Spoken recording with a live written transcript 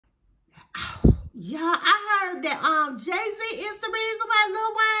Yeah, I heard that Jay-Z is the reason why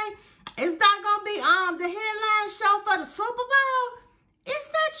Lil Wayne is not gonna be the headline show for the Super Bowl. Is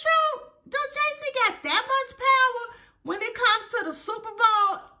that true? Do Jay-Z got that much power when it comes to the Super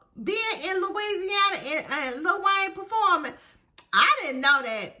Bowl being in Louisiana and Lil Wayne performing? I didn't know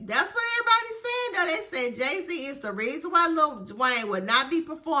that. That's what everybody's saying, though. They said Jay-Z is the reason why Lil Wayne would not be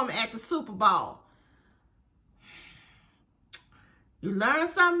performing at the Super Bowl. You learn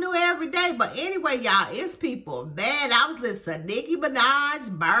something new every day. But anyway, y'all, it's people mad. I was listening to Nicki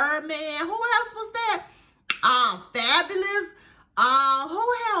Minaj, Birdman. Who else was that? Fabulous.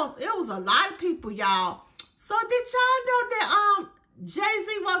 Who else? It was a lot of people, y'all. So did y'all know that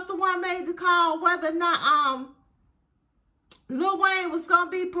Jay-Z was the one made the call whether or not Lil Wayne was gonna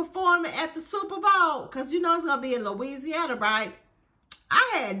be performing at the Super Bowl? Because you know it's gonna be in Louisiana, right?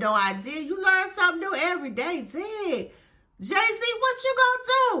 I had no idea. You learn something new every day. Dang. Jay-Z, what you gonna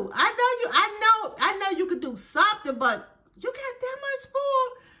do? I know you could do something, but you got that much more.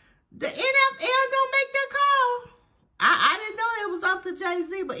 The NFL don't make that call. I didn't know it was up to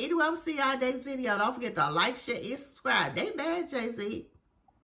Jay-Z, but anyway, I'm see y'all next video. Don't forget to like, share, and subscribe. They mad, Jay-Z.